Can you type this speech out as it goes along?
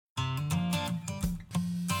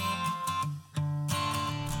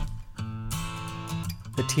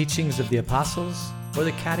the teachings of the apostles, or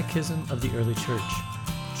the catechism of the early church.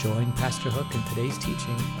 Join Pastor Hook in today's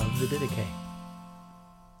teaching of the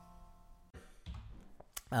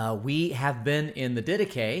Didache. We have been in the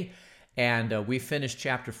Didache, and we finished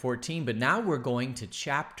chapter 14, but now we're going to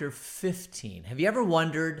chapter 15. Have you ever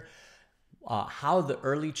wondered how the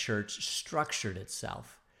early church structured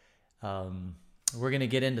itself? We're going to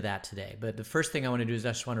get into that today, but the first thing I want to do is I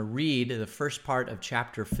just want to read the first part of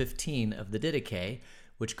chapter 15 of the Didache,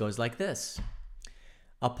 which goes like this.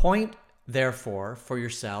 Appoint, therefore, for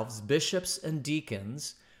yourselves bishops and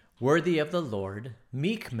deacons, worthy of the Lord,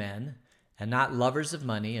 meek men, and not lovers of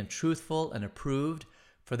money, and truthful and approved,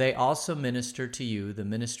 for they also minister to you the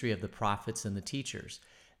ministry of the prophets and the teachers.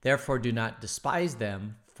 Therefore do not despise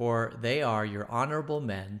them, for they are your honorable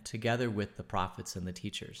men, together with the prophets and the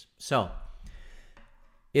teachers. So,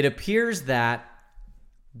 it appears that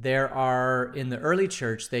there are, in the early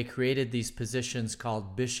church, they created these positions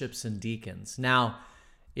called bishops and deacons. Now,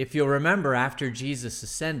 if you'll remember, after Jesus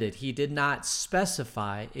ascended, he did not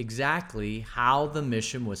specify exactly how the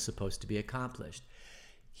mission was supposed to be accomplished.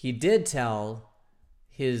 He did tell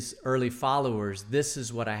his early followers, this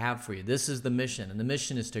is what I have for you. This is the mission. And the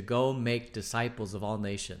mission is to go make disciples of all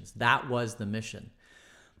nations. That was the mission.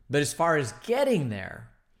 But as far as getting there,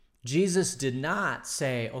 Jesus did not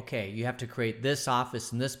say, okay, you have to create this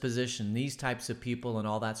office and this position, these types of people and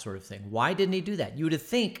all that sort of thing. Why didn't he do that? You would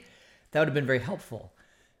think that would have been very helpful,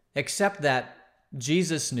 except that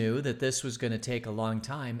Jesus knew that this was going to take a long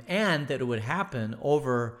time and that it would happen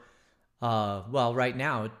over, right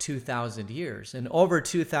now, 2,000 years. And over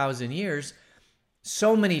 2,000 years,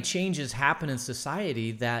 so many changes happen in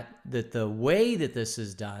society that the way that this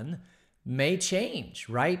is done may change,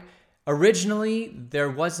 right? Originally,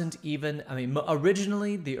 originally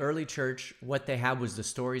the early church, what they had was the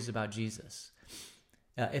stories about Jesus.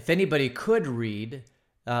 If anybody could read,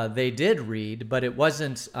 they did read, but it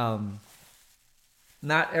wasn't, not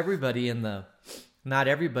everybody in the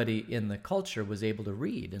culture was able to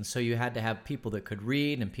read. And so you had to have people that could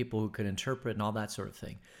read and people who could interpret and all that sort of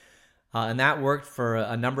thing. And that worked for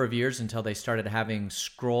a number of years until they started having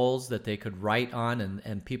scrolls that they could write on,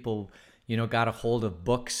 and people got a hold of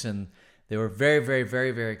books, and they were very, very,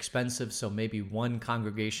 very, very expensive. So maybe one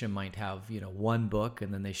congregation might have, one book,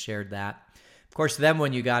 and then they shared that. Of course, then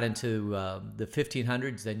when you got into the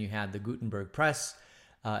 1500s, then you had the Gutenberg press,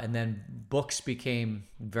 and then books became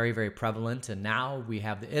very, very prevalent. And now we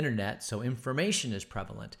have the internet, so information is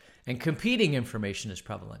prevalent, and competing information is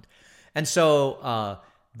prevalent. And so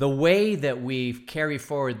the way that we carry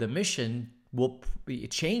forward the mission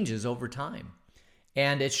it changes over time.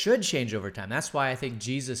 And it should change over time. That's why I think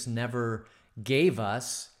Jesus never gave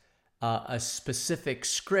us a specific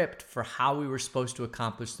script for how we were supposed to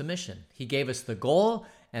accomplish the mission. He gave us the goal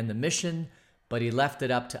and the mission, but he left it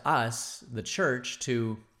up to us, the church,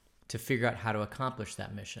 to figure out how to accomplish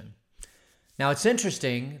that mission. Now, it's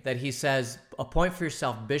interesting that he says, appoint for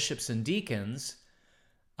yourself bishops and deacons,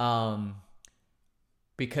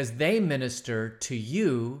 because they minister to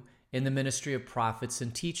you in the ministry of prophets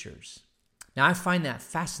and teachers. Now, I find that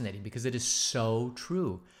fascinating because it is so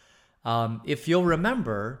true. If you'll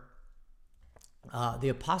remember, the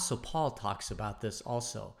Apostle Paul talks about this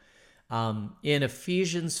also. In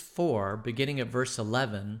Ephesians 4, beginning at verse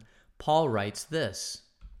 11, Paul writes this.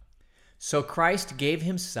 So Christ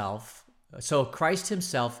himself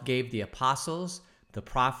gave the apostles, the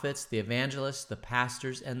prophets, the evangelists, the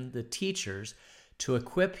pastors, and the teachers to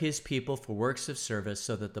equip his people for works of service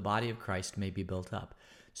so that the body of Christ may be built up.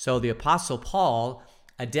 So the Apostle Paul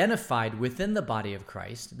identified within the body of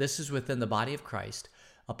Christ, this is within the body of Christ,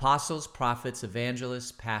 apostles, prophets,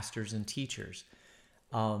 evangelists, pastors, and teachers.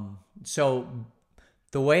 So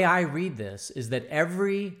the way I read this is that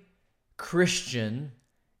every Christian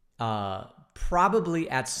probably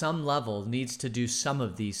at some level needs to do some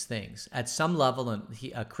of these things. At some level,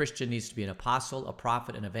 a Christian needs to be an apostle, a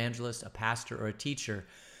prophet, an evangelist, a pastor, or a teacher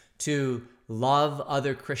to love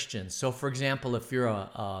other Christians. So, for example, if you're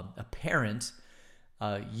a parent,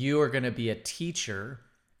 you are going to be a teacher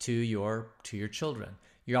to your children.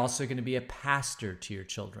 You're also going to be a pastor to your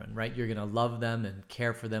children, right? You're going to love them and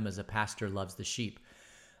care for them as a pastor loves the sheep.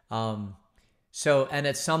 And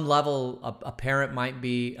at some level, a parent might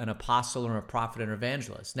be an apostle or a prophet or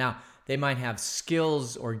evangelist. Now, they might have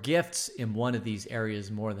skills or gifts in one of these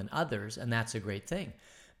areas more than others, and that's a great thing,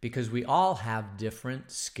 because we all have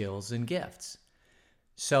different skills and gifts.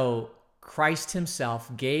 So Christ himself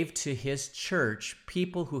gave to his church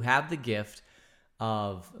people who have the gift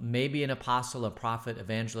of maybe an apostle, a prophet,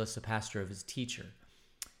 evangelist, a pastor, of his teacher.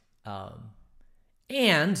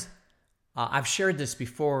 And I've shared this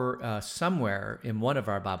before somewhere in one of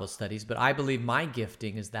our Bible studies, but I believe my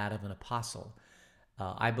gifting is that of an apostle.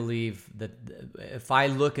 I believe that if I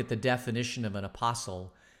look at the definition of an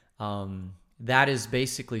apostle, that is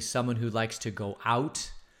basically someone who likes to go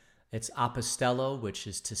out. It's apostello, which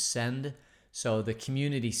is to send. So the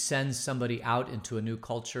community sends somebody out into a new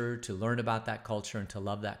culture to learn about that culture and to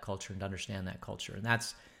love that culture and to understand that culture. And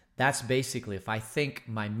that's basically, if I think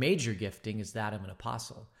my major gifting is that of an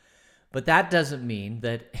apostle. But that doesn't mean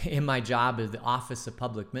that in my job as the office of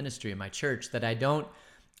public ministry in my church that I don't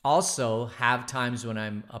also have times when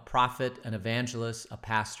I'm a prophet, an evangelist, a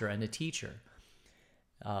pastor, and a teacher.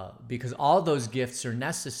 Because all those gifts are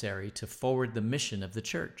necessary to forward the mission of the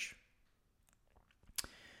church.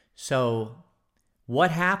 So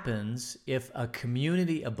what happens if a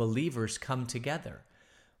community of believers come together?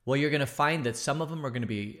 Well, you're going to find that some of them are going to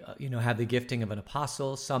be, have the gifting of an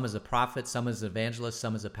apostle, some as a prophet, some as an evangelist,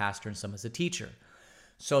 some as a pastor, and some as a teacher.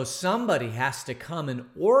 So somebody has to come and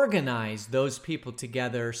organize those people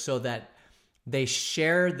together so that they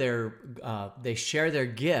share their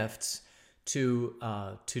gifts to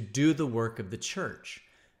do the work of the church.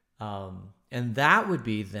 And that would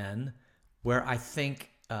be then where I think,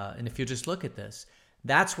 and if you just look at this,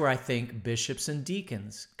 that's where I think bishops and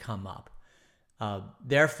deacons come up.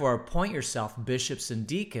 Therefore, appoint yourself bishops and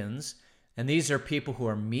deacons, and these are people who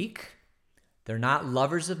are meek. They're not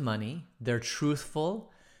lovers of money. They're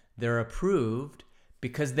truthful. They're approved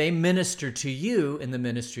because they minister to you in the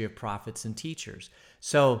ministry of prophets and teachers.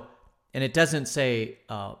 So, and it doesn't say,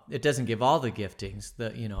 it doesn't give all the giftings,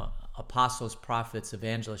 apostles, prophets,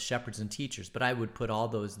 evangelists, shepherds, and teachers, but I would put all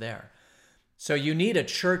those there. So you need a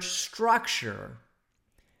church structure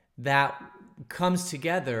that comes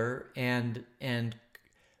together and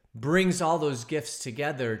brings all those gifts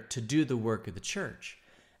together to do the work of the church.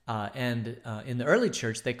 And in the early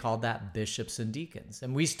church, they called that bishops and deacons.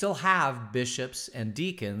 And we still have bishops and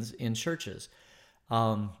deacons in churches.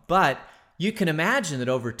 But you can imagine that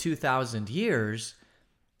over 2,000 years,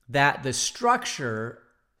 that the structure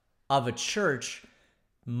of a church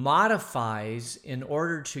modifies in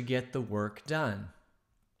order to get the work done.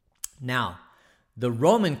 Now, the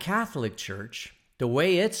Roman Catholic Church, the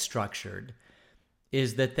way it's structured,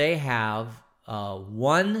 is that they have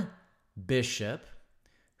one bishop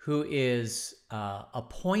who is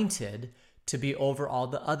appointed to be over all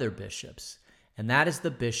the other bishops. And that is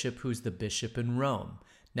the bishop who's the bishop in Rome.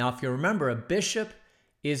 Now, if you remember, a bishop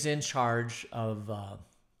is in charge of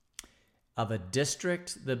a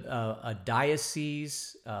district, a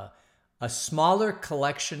diocese, a smaller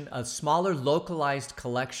collection, a smaller localized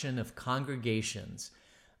collection of congregations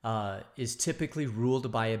is typically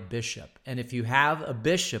ruled by a bishop. And if you have a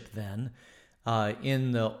bishop then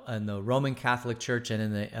in the Roman Catholic Church and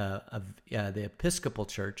in the Episcopal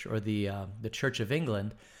Church or the Church of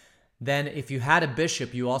England, then if you had a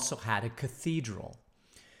bishop, you also had a cathedral.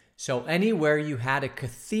 So anywhere you had a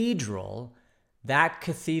cathedral, that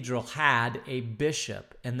cathedral had a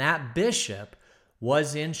bishop, and that bishop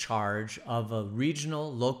was in charge of a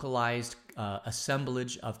regional, localized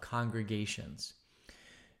assemblage of congregations.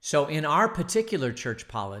 So in our particular church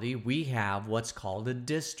polity, we have what's called a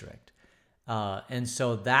district. And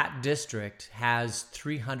so that district has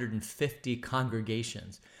 350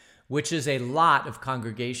 congregations, which is a lot of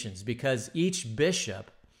congregations because each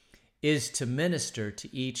bishop is to minister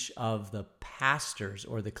to each of the pastors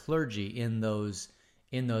or the clergy in those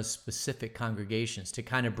specific congregations to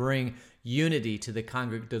kind of bring unity to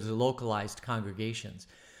the localized congregations.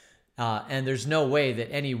 And there's no way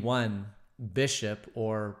that any one bishop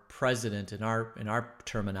or president in our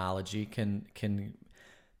terminology can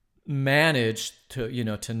manage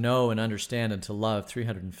to know and understand and to love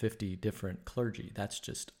 350 different clergy. That's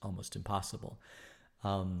just almost impossible.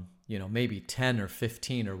 Maybe 10 or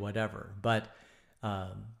 15 or whatever. But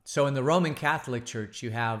so in the Roman Catholic Church,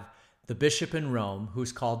 you have the bishop in Rome,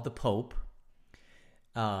 who's called the Pope,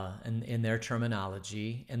 in their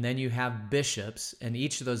terminology. And then you have bishops, and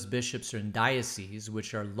each of those bishops are in dioceses,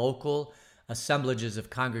 which are local assemblages of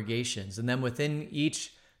congregations. And then within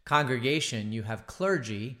each congregation, you have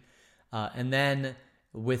clergy, and then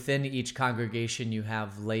within each congregation, you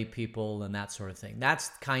have lay people and that sort of thing. That's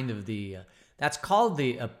kind of that's called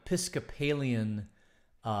the Episcopalian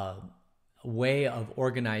way of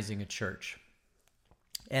organizing a church.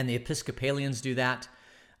 And the Episcopalians do that,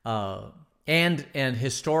 and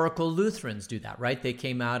historical Lutherans do that, right? They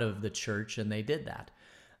came out of the church and they did that.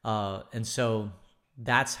 And so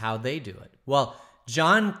that's how they do it. Well,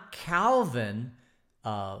 John Calvin,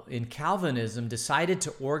 in Calvinism, decided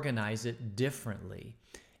to organize it differently.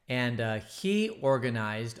 And he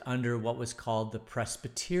organized under what was called the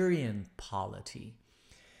Presbyterian polity.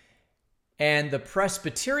 And the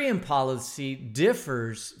Presbyterian policy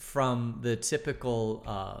differs from the typical,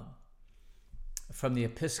 from the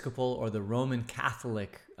Episcopal or the Roman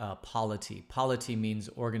Catholic polity. Polity means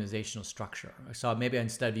organizational structure. So maybe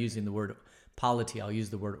instead of using the word polity, I'll use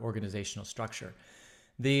the word organizational structure.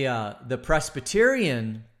 The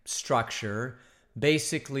Presbyterian structure,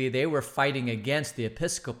 basically, they were fighting against the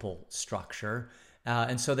Episcopal structure.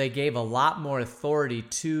 And so they gave a lot more authority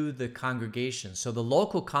to the congregation. So the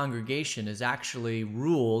local congregation is actually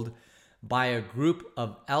ruled by a group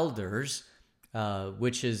of elders,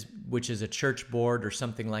 which is a church board or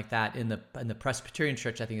something like that. In the Presbyterian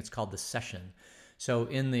church, I think it's called the session. So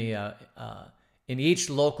in each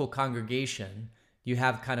local congregation, you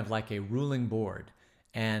have kind of like a ruling board,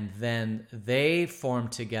 and then they form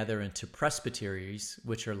together into presbyteries,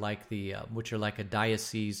 which are like a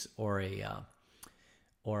diocese or a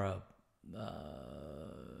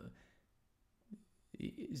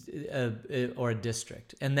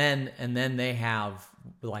district, and then they have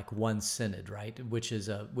like one synod, right? Which is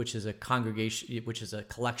a congregation, which is a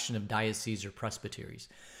collection of dioceses or presbyteries.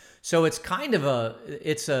 So it's kind of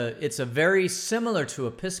it's a very similar to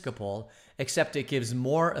Episcopal, except it gives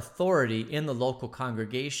more authority in the local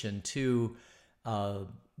congregation to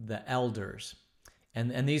the elders,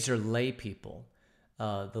 and these are lay people.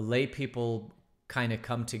 The lay people kind of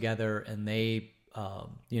come together and they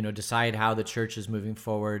decide how the church is moving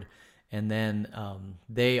forward, and then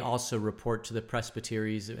they also report to the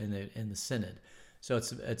presbyteries in the synod. So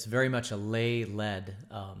it's very much a lay-led,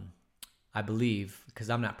 I believe, because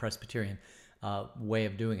I'm not Presbyterian, way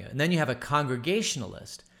of doing it. And then you have a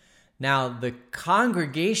Congregationalist. Now, the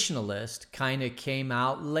Congregationalist kind of came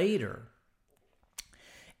out later.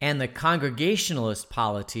 And the Congregationalist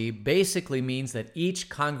polity basically means that each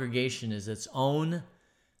congregation is its own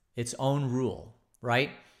rule, right?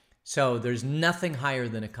 So there's nothing higher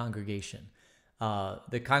than a congregation.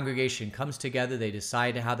 The congregation comes together, they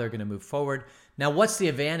decide how they're going to move forward. Now, what's the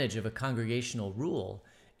advantage of a congregational rule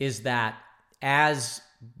is that as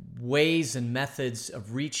ways and methods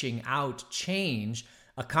of reaching out change,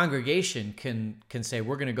 a congregation can say,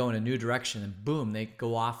 we're going to go in a new direction, and boom, they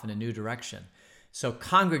go off in a new direction. So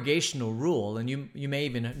congregational rule, and you may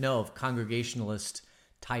even know of Congregationalist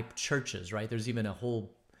type churches, right? There's even a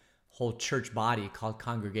whole church body called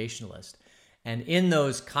Congregationalist. And in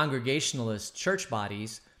those Congregationalist church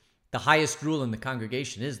bodies, the highest rule in the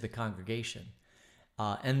congregation is the congregation.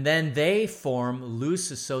 And then they form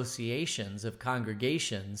loose associations of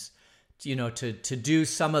congregations, to do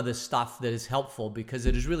some of the stuff that is helpful, because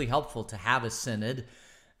it is really helpful to have a synod.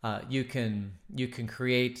 You can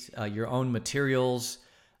create your own materials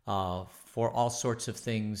for all sorts of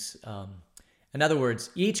things. In other words,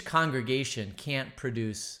 each congregation can't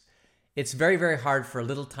produce. It's very, very hard for a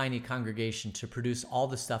little tiny congregation to produce all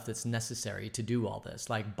the stuff that's necessary to do all this,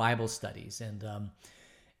 like Bible studies and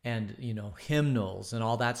hymnals and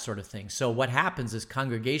all that sort of thing. So what happens is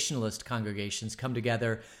Congregationalist congregations come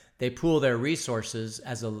together, they pool their resources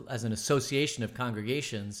as an association of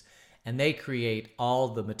congregations, and they create all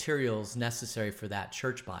the materials necessary for that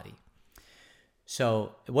church body.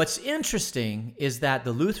 So what's interesting is that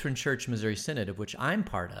the Lutheran Church Missouri Synod, of which I'm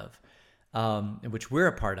part of, which we're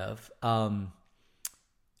a part of,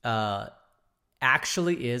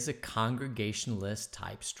 actually is a Congregationalist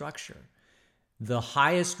type structure. The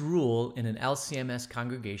highest rule in an LCMS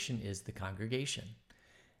congregation is the congregation.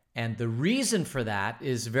 And the reason for that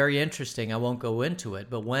is very interesting. I won't go into it,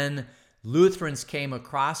 but when Lutherans came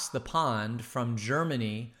across the pond from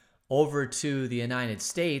Germany over to the United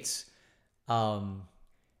States,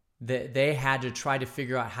 they had to try to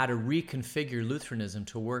figure out how to reconfigure Lutheranism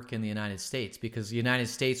to work in the United States, because the United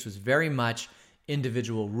States was very much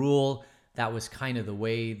individual rule. That was kind of the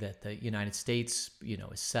way that the United States,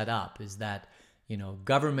 is set up, is that,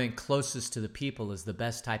 government closest to the people is the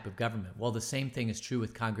best type of government. Well, the same thing is true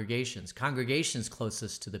with congregations. Congregations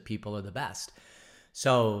closest to the people are the best.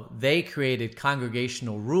 So they created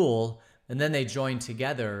congregational rule, and then they joined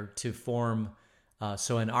together to form,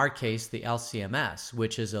 so in our case, the LCMS,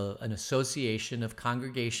 which is an association of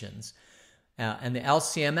congregations. And the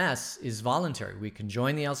LCMS is voluntary. We can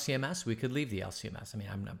join the LCMS, we could leave the LCMS. I mean,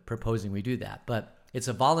 I'm not proposing we do that, but it's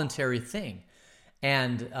a voluntary thing.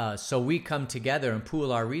 And so we come together and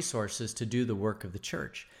pool our resources to do the work of the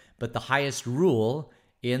church. But the highest rule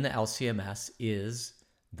in the LCMS is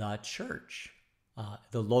the church,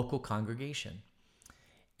 the local congregation.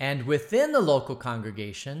 And within the local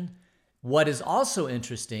congregation, what is also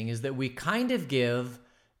interesting is that we kind of give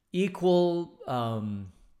equal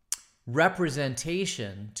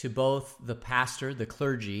representation to both the pastor, the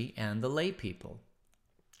clergy, and the lay people.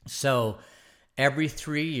 So every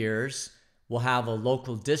 3 years, we'll have a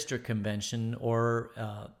local district convention, or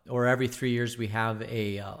every 3 years we have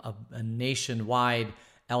a nationwide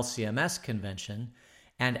LCMS convention.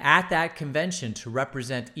 And at that convention, to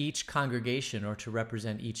represent each congregation or to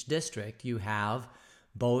represent each district, you have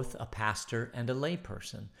both a pastor and a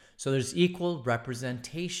layperson. So there's equal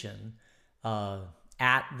representation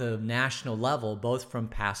at the national level, both from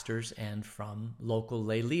pastors and from local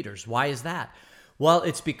lay leaders. Why is that? Well,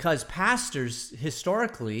 it's because pastors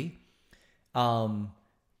historically,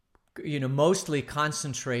 mostly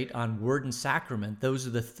concentrate on word and sacrament.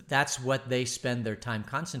 That's what they spend their time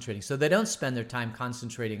concentrating. So they don't spend their time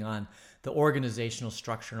concentrating on the organizational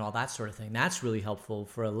structure and all that sort of thing. That's really helpful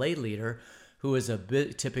for a lay leader who is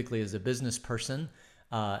typically is a business person,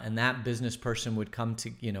 and that business person would come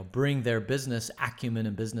to bring their business acumen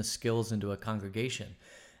and business skills into a congregation,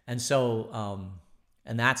 and so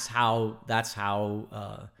and that's how the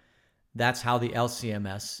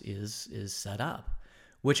LCMS is set up.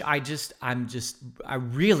 Which I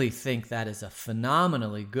really think that is a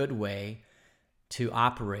phenomenally good way to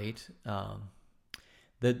operate.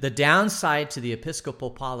 The downside to the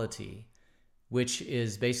Episcopal polity, which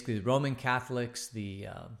is basically the Roman Catholics, the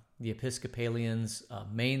Episcopalians,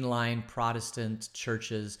 mainline Protestant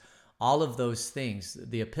churches, all of those things,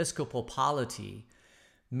 the Episcopal polity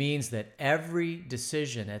means that every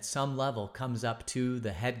decision at some level comes up to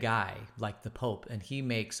the head guy, like the Pope, and he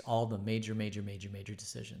makes all the major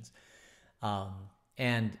decisions.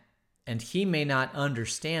 And he may not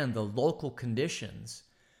understand the local conditions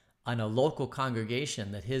on a local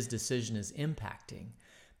congregation that his decision is impacting.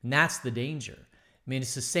 And that's the danger. I mean,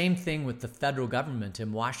 it's the same thing with the federal government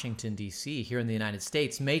in Washington, D.C., here in the United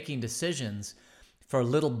States, making decisions for a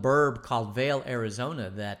little burb called Vail, Arizona,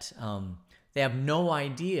 that they have no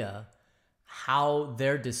idea how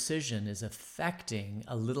their decision is affecting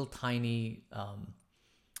a little tiny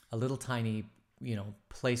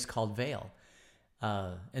place called Vail.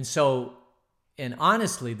 And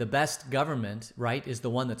honestly, the best government, right, is the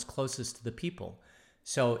one that's closest to the people.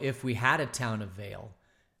 So if we had a town of Vail,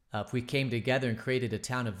 if we came together and created a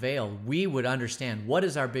town of Vail, we would understand what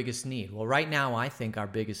is our biggest need. Well, right now, I think our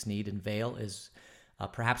biggest need in Vail is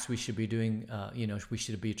perhaps we should be doing, we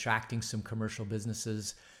should be attracting some commercial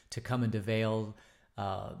businesses to come into Vail,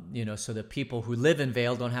 so that people who live in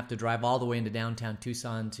Vail don't have to drive all the way into downtown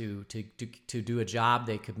Tucson to do a job.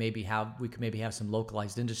 We could maybe have some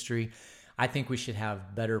localized industry. I think we should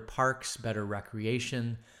have better parks, better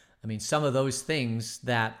recreation. I mean, some of those things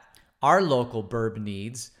that our local burb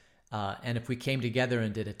needs, and if we came together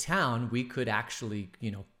and did a town, we could actually,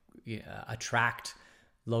 attract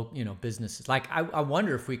businesses. Like I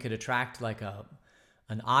wonder if we could attract like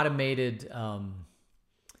an automated,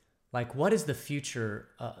 what is the future,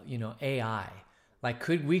 AI? Like,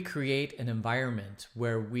 could we create an environment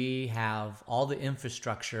where we have all the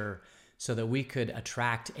infrastructure so that we could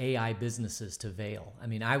attract AI businesses to Vail? I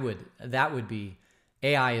mean, that would be,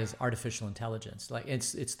 AI is artificial intelligence. Like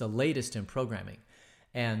it's the latest in programming.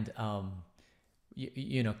 And,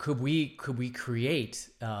 could we create,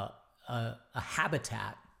 a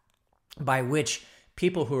habitat by which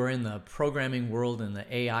people who are in the programming world and the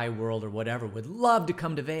AI world or whatever would love to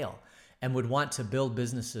come to Vail and would want to build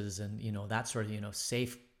businesses and, that sort of,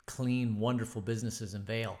 safe, clean, wonderful businesses in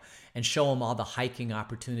Vail, and show them all the hiking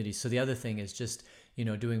opportunities. So the other thing is just,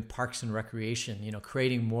 doing parks and recreation,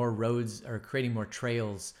 creating more roads or creating more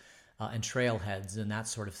trails and trailheads and that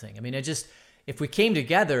sort of thing. I mean, if we came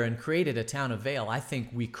together and created a town of Vail, I think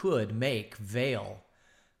we could make Vail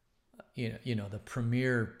the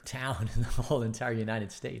premier town in the whole entire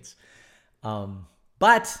United States.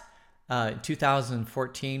 But in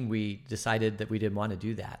 2014, we decided that we didn't want to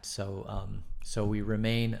do that. So we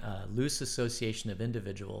remain a loose association of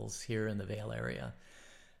individuals here in the Vail area.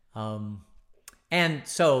 And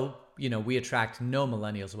so, we attract no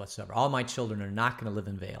millennials whatsoever. All my children are not going to live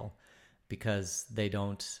in Vail because they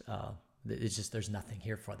don't, there's nothing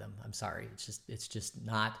here for them. I'm sorry. It's just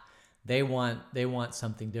not. They want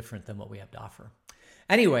something different than what we have to offer.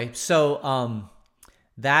 Anyway, so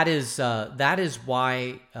that is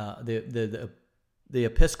why the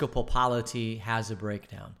Episcopal polity has a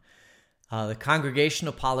breakdown. The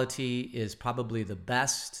congregational polity is probably the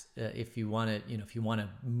best if you want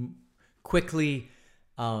to quickly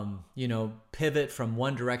pivot from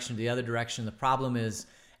one direction to the other direction. The problem is,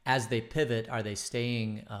 as they pivot, are they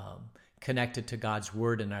staying connected to God's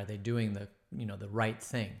word, and are they doing the right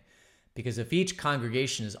thing? Because if each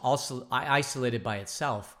congregation is also isolated by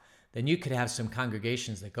itself, then you could have some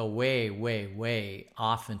congregations that go way, way, way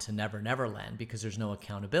off into never land because there's no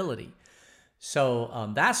accountability.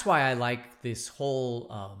 So that's why I like this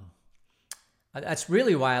whole, that's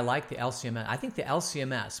really why I like the LCMS. I think the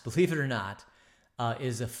LCMS, believe it or not,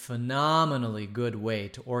 is a phenomenally good way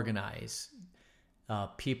to organize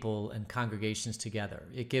people and congregations together.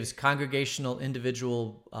 It gives congregational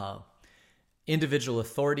individual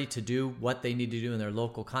authority to do what they need to do in their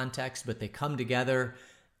local context, but they come together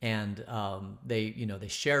and they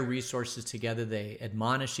share resources together. They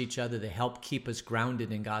admonish each other. They help keep us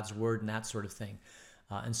grounded in God's word and that sort of thing.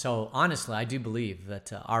 And so, honestly, I do believe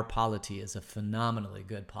that our polity is a phenomenally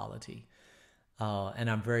good polity. And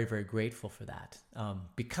I'm very, very grateful for that.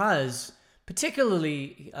 Because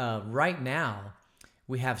particularly right now,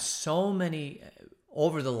 we have so many,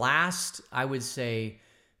 over the last, I would say,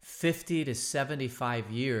 50 to 75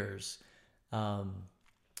 years, the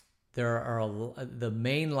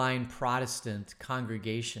mainline Protestant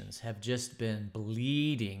congregations have just been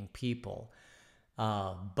bleeding people.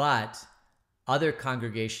 But other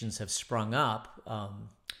congregations have sprung up,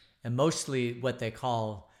 and mostly what they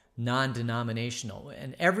call non-denominational.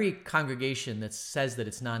 And every congregation that says that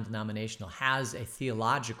it's non-denominational has a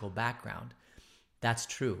theological background. That's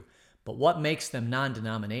true. But what makes them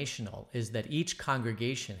non-denominational is that each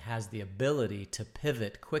congregation has the ability to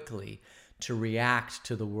pivot quickly to react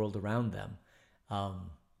to the world around them.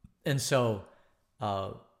 And so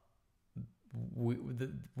that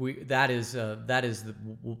is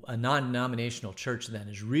a non-denominational church then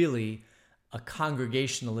is really a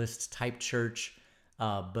congregationalist type church,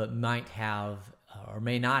 but might have or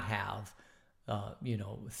may not have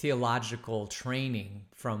theological training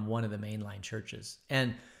from one of the mainline churches.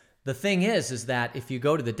 And the thing is that if you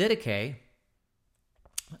go to the Didache,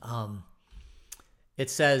 it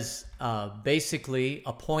says basically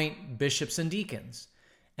appoint bishops and deacons.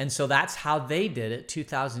 And so that's how they did it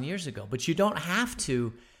 2,000 years ago. But you don't have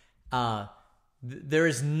to, there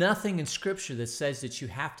is nothing in Scripture that says that you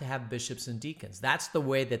have to have bishops and deacons. That's the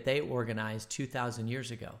way that they organized 2,000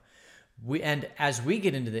 years ago. And as we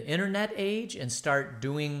get into the internet age and start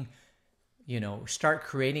doing, start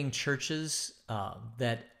creating churches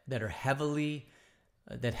that heavily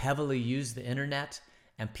use the internet,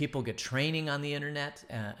 and people get training on the internet,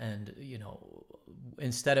 and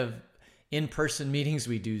instead of in-person meetings,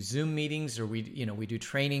 we do Zoom meetings, or we do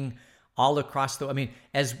training all across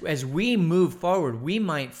as we move forward, we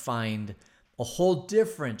might find a whole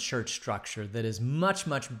different church structure that is much,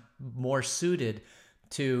 much more suited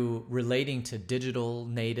to relating to digital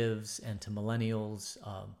natives and to millennials,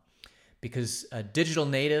 because a digital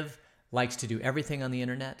native likes to do everything on the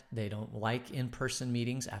internet. They don't like in-person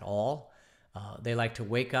meetings at all. They like to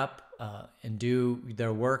wake up and do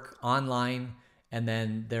their work online, and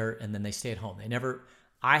then they stay at home.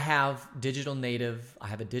 I have a digital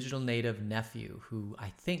native nephew who I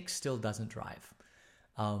think still doesn't drive.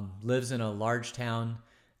 Lives in a large town.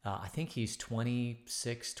 I think he's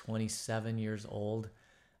 26, 27 years old.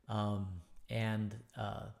 And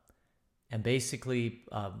basically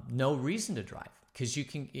no reason to drive, because you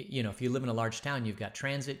can, if you live in a large town, you've got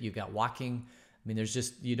transit, you've got walking.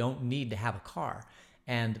 You don't need to have a car.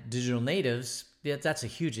 And digital natives, that's a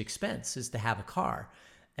huge expense, is to have a car.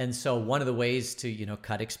 And so one of the ways to,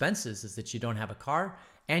 cut expenses is that you don't have a car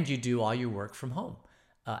and you do all your work from home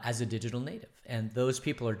as a digital native. And those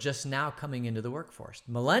people are just now coming into the workforce.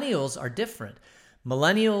 Millennials are different.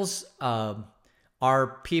 Millennials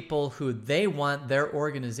are people who they want their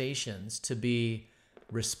organizations to be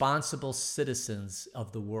responsible citizens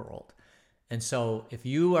of the world. And so if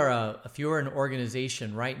you are an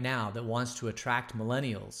organization right now that wants to attract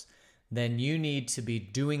millennials, then you need to be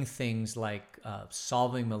doing things like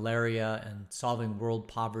solving malaria and solving world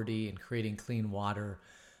poverty and creating clean water,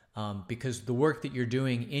 because the work that you're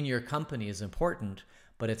doing in your company is important,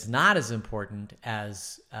 but it's not as important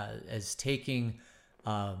as taking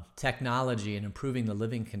technology and improving the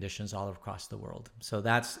living conditions all across the world. So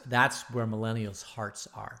that's where millennials' hearts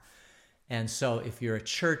are. And so if you're a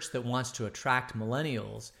church that wants to attract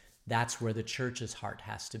millennials, that's where the church's heart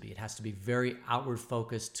has to be. It has to be very outward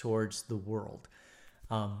focused towards the world.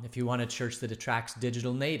 If you want a church that attracts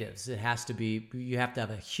digital natives, you have to have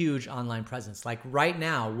a huge online presence. Like right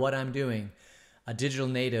now, what I'm doing, a digital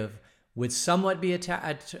native would somewhat be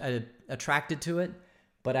attracted to it,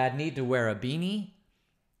 but I'd need to wear a beanie,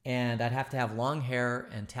 and I'd have to have long hair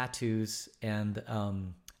and tattoos, and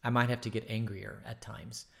I might have to get angrier at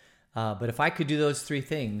times. But if I could do those three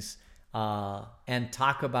things and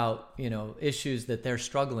talk about issues that they're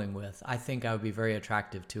struggling with, I think I would be very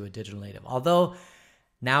attractive to a digital native. Although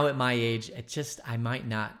Now at my age, I might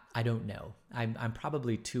not, I don't know. I'm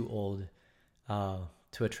probably too old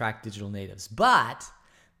to attract digital natives. But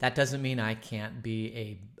that doesn't mean I can't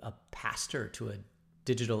be a pastor to a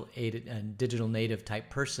digital native type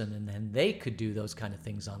person, and then they could do those kind of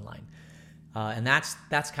things online. And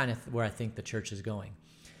that's kind of where I think the church is going.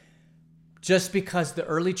 Just because the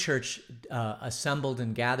early church assembled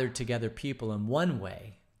and gathered together people in one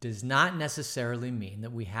way does not necessarily mean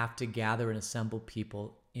that we have to gather and assemble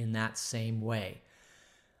people in that same way.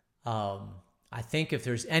 I think if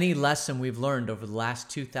there's any lesson we've learned over the last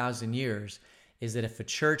 2,000 years is that if a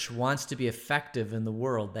church wants to be effective in the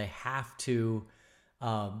world, they have to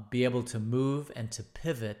be able to move and to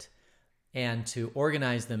pivot and to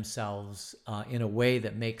organize themselves in a way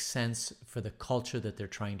that makes sense for the culture that they're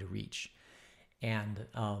trying to reach. And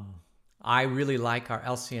I really like our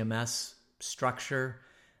LCMS structure,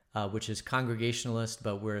 which is congregationalist,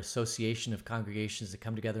 but we're an association of congregations that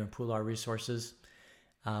come together and pool our resources.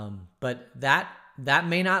 But that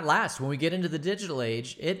may not last. When we get into the digital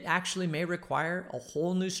age, it actually may require a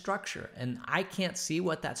whole new structure. And I can't see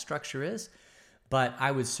what that structure is, but I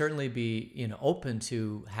would certainly be open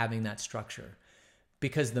to having that structure,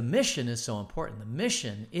 because the mission is so important. The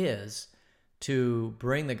mission is to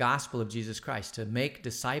bring the gospel of Jesus Christ, to make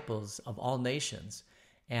disciples of all nations.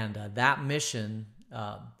 And that mission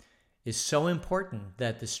is so important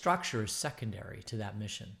that the structure is secondary to that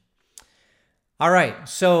mission. All right,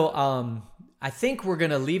 so I think we're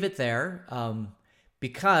going to leave it there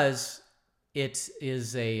because it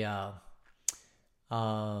is I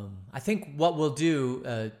think what we'll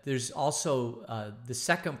do, there's also the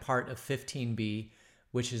second part of 15b,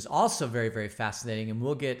 which is also very, very fascinating, and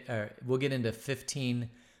we'll get into 15b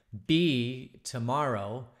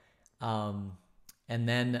tomorrow, and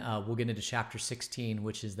then we'll get into chapter 16,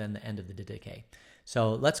 which is then the end of the Didache.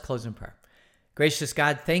 So let's close in prayer. Gracious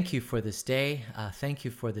God, thank you for this day. Thank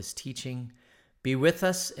you for this teaching. Be with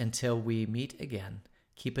us until we meet again.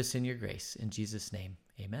 Keep us in your grace. In Jesus' name,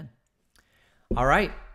 amen. All right.